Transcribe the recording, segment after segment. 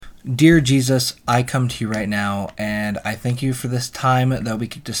Dear Jesus, I come to you right now, and I thank you for this time that we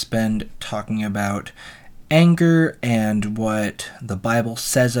get to spend talking about anger and what the Bible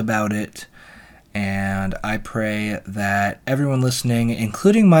says about it. And I pray that everyone listening,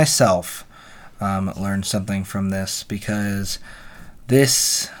 including myself, learns something from this, because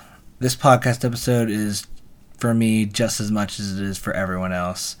this podcast episode is for me just as much as it is for everyone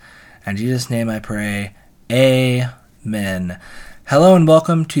else. In Jesus' name I pray, amen. Hello and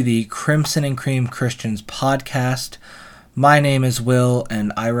welcome to the Crimson and Cream Christians podcast. My name is Will,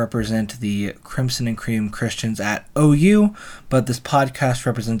 and I represent the Crimson and Cream Christians at OU, but this podcast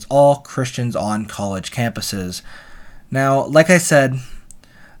represents all Christians on college campuses. Now, like I said,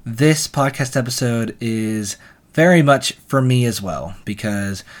 this podcast episode is very much for me as well,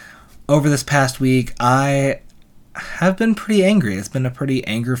 because over this past week, I have been pretty angry. It's been a pretty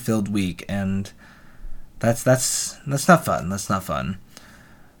anger-filled week, and that's not fun. That's not fun.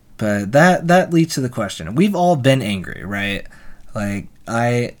 But that leads to the question. We've all been angry, right?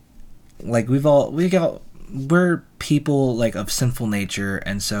 We're people like of sinful nature,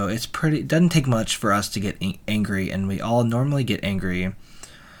 and so it doesn't take much for us to get angry, and we all normally get angry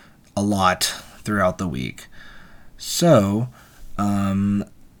a lot throughout the week. So,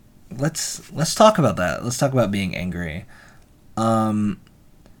 let's talk about that. Let's talk about being angry.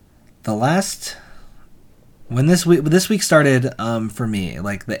 When this week started, for me,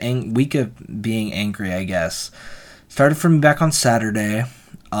 like the week of being angry, I guess, started for me back on Saturday.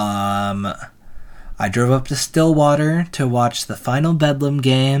 I drove up to Stillwater to watch the final Bedlam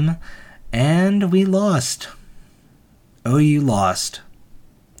game, and we lost. OU lost.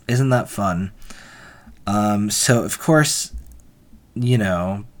 Isn't that fun? So of course,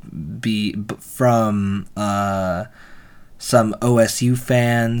 from some OSU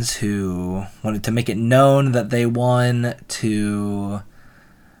fans who wanted to make it known that they won, to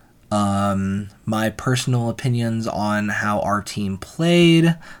my personal opinions on how our team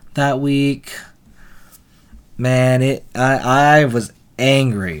played that week. Man, I was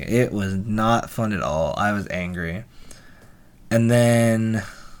angry. It was not fun at all. I was angry. And then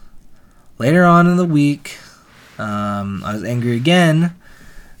later on in the week, I was angry again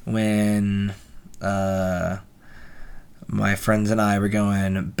when my friends and I were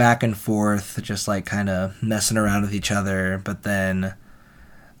going back and forth, just like kind of messing around with each other, but then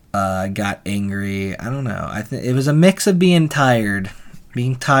got angry. I don't know. I think it was a mix of being tired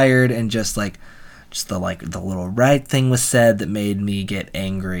and just the little right thing was said that made me get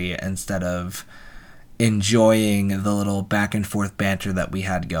angry instead of enjoying the little back and forth banter that we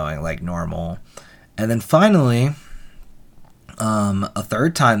had going like normal. And then finally, a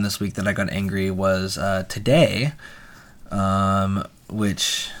third time this week that I got angry was today.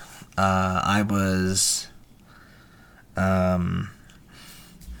 Which I was, I don't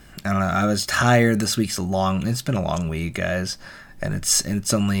know, I was tired. This week's it's been a long week, guys, and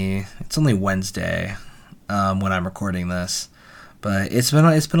it's only Wednesday, when I'm recording this, but it's been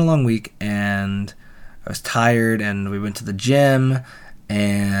a long week, and I was tired, and we went to the gym,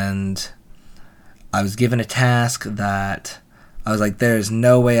 and I was given a task that I was like, there's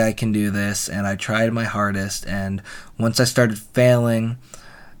no way I can do this, and I tried my hardest, and once I started failing,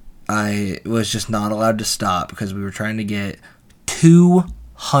 I was just not allowed to stop, because we were trying to get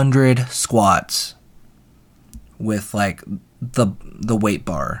 200 squats with, like, the weight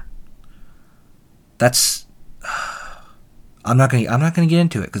bar. That's... I'm not gonna get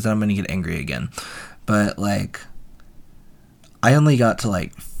into it, because then I'm gonna get angry again. But, like, I only got to,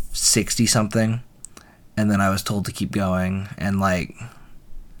 like, 60-something, and then I was told to keep going, and like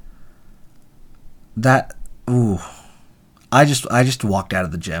that. Ooh, I just walked out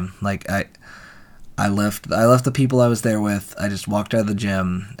of the gym. Like I left the people I was there with. I just walked out of the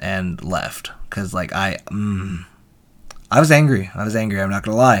gym and left, because like I was angry. I'm not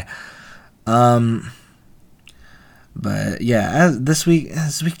gonna lie. But yeah, this week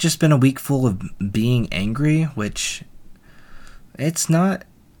just been a week full of being angry, which it's not.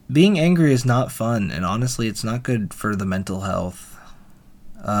 Being angry is not fun, and honestly, it's not good for the mental health.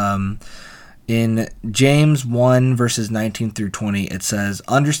 In James 1, verses 19 through 20, it says,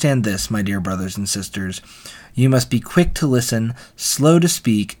 "Understand this, my dear brothers and sisters. You must be quick to listen, slow to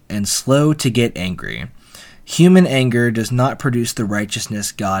speak, and slow to get angry. Human anger does not produce the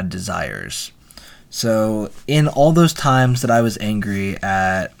righteousness God desires." So, in all those times that I was angry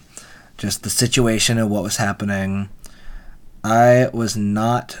at just the situation and what was happening, I was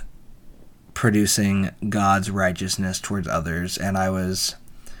not producing God's righteousness towards others, and I was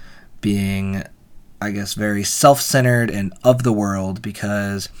being, I guess, very self-centered and of the world,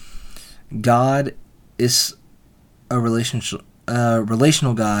 because God is a a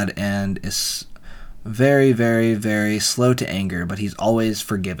relational God and is very, very, very slow to anger, but he's always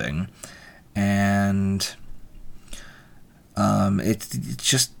forgiving. And it's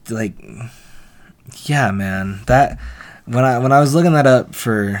just like, yeah, man, that when I was looking that up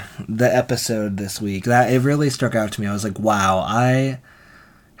for the episode this week, that it really struck out to me. I was like, wow, I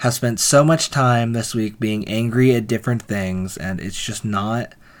have spent so much time this week being angry at different things, and it's just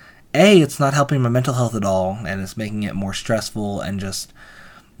not, it's not helping my mental health at all, and it's making it more stressful and just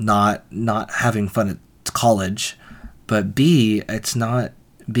not having fun at college. But B, it's not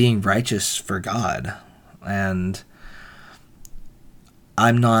being righteous for God, and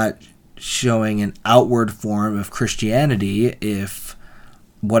I'm not showing an outward form of Christianity if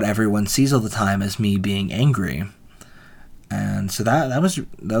what everyone sees all the time is me being angry. And so that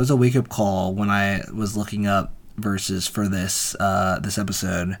was a wake-up call when I was looking up verses for this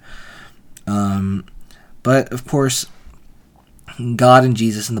episode. But of course, God and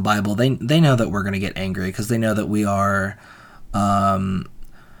Jesus in the Bible, they know that we're going to get angry because they know that we are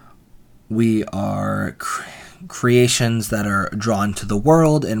creations that are drawn to the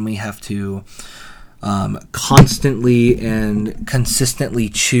world, and we have to constantly and consistently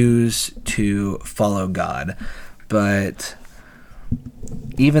choose to follow God. But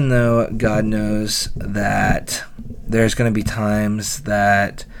even though God knows that there's going to be times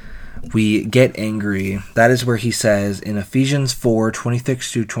that we get angry, that is where he says in Ephesians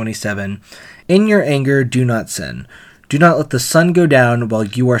 4:26-27, "In your anger do not sin. Do not let the sun go down while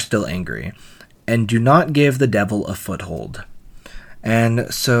you are still angry, and do not give the devil a foothold."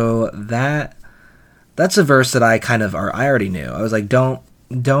 And so that's a verse that I already knew. I was like,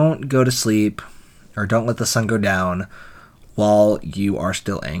 don't go to sleep, or don't let the sun go down while you are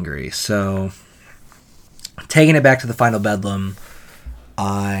still angry. So, taking it back to the final bedlam,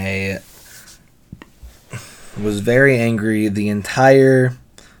 I was very angry the entire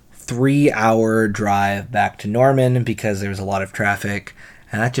 3-hour drive back to Norman because there was a lot of traffic,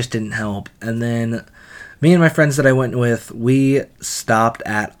 and that just didn't help. And then me and my friends that I went with, we stopped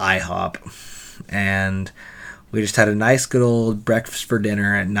at IHOP, and we just had a nice good old breakfast for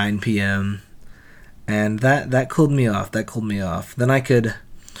dinner at 9 p.m., and that cooled me off. Then I could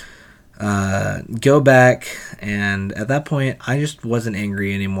go back, and at that point, I just wasn't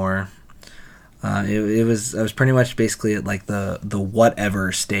angry anymore. I was pretty much basically at like the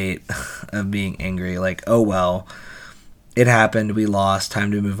whatever state of being angry. Like, oh well, it happened, we lost,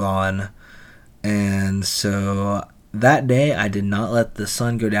 time to move on. And so that day, I did not let the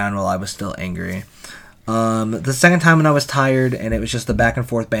sun go down while I was still angry. The second time when I was tired, and it was just the back and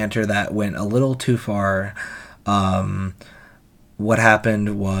forth banter that went a little too far, what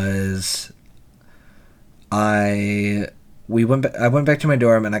happened was I went back to my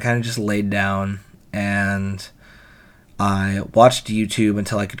dorm, and I kind of just laid down, and I watched YouTube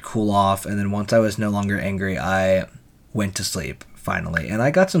until I could cool off, and then once I was no longer angry, I went to sleep, finally, and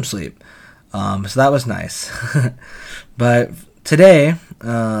I got some sleep. So that was nice. But today,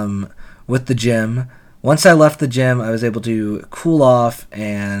 with the gym, once I left the gym, I was able to cool off,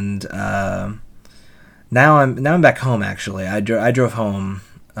 and now I'm back home. Actually, I drove home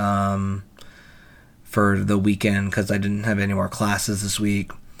for the weekend because I didn't have any more classes this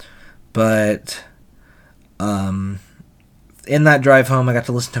week. But in that drive home, I got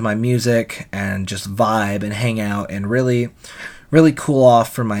to listen to my music and just vibe and hang out and really, really cool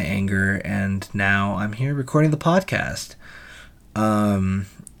off from my anger. And now I'm here recording the podcast.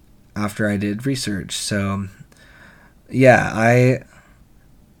 After I did research. So, yeah,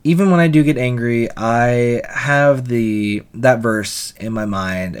 even when I do get angry, I have that verse in my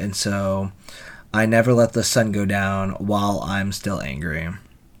mind, and so I never let the sun go down while I'm still angry.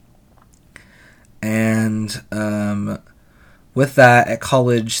 And with that, at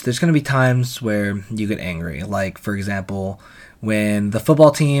college, there's going to be times where you get angry. Like, for example, when the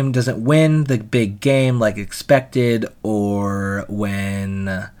football team doesn't win the big game like expected, or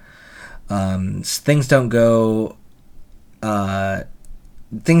when things don't go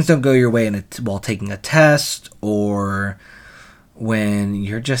your way while taking a test, or when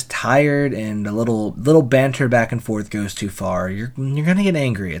you're just tired and a little banter back and forth goes too far, you're gonna get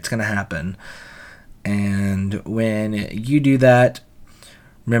angry. It's gonna happen. And when you do that,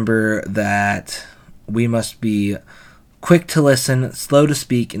 remember that we must be quick to listen, slow to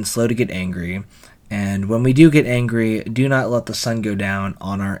speak, and slow to get angry. And when we do get angry, do not let the sun go down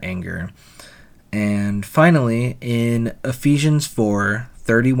on our anger. And finally, in Ephesians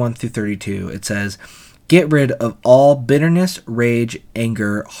 4:31-32, it says, "Get rid of all bitterness, rage,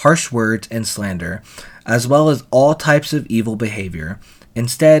 anger, harsh words, and slander, as well as all types of evil behavior.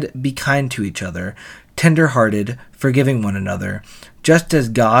 Instead, be kind to each other, tender-hearted, forgiving one another, just as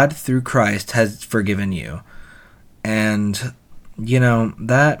God, through Christ, has forgiven you. And,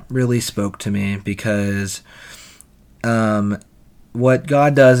 that really spoke to me because what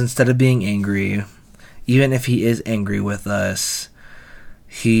God does, instead of being angry, even if he is angry with us,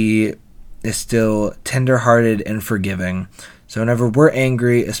 he is still tender-hearted and forgiving. So whenever we're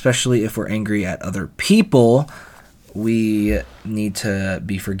angry, especially if we're angry at other people, we need to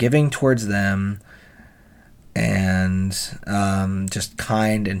be forgiving towards them and just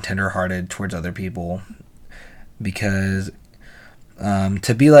kind and tender-hearted towards other people. Because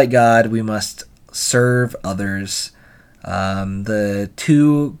to be like God, we must serve others. The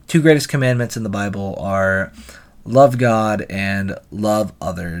two greatest commandments in the Bible are love God and love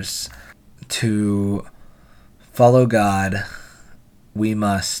others. To follow God, we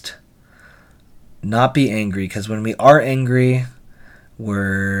must not be angry, because when we are angry,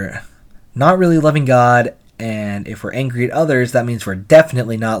 we're not really loving God, and if we're angry at others, that means we're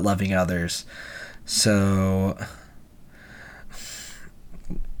definitely not loving others. So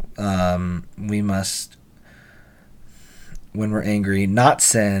we must, when we're angry, not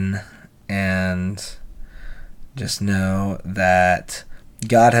sin, and just know that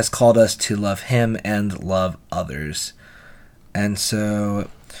God has called us to love him and love others. And so,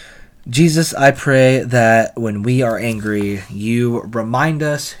 Jesus, I pray that when we are angry, you remind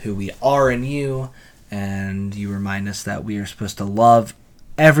us who we are in you, and you remind us that we are supposed to love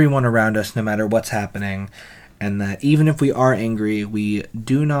everyone around us no matter what's happening, and that even if we are angry, we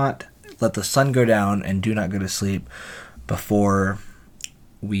do not let the sun go down and do not go to sleep before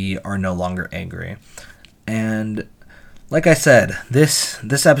we are no longer angry. And like I said,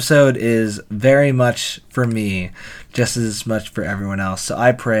 this episode is very much for me, just as much for everyone else. So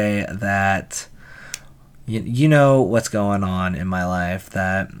I pray that you know what's going on in my life,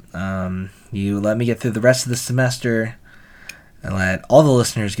 that you let me get through the rest of the semester, and let all the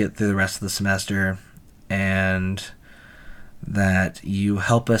listeners get through the rest of the semester, and that you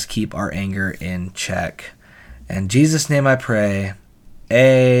help us keep our anger in check. In Jesus' name I pray,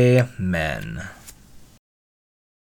 amen.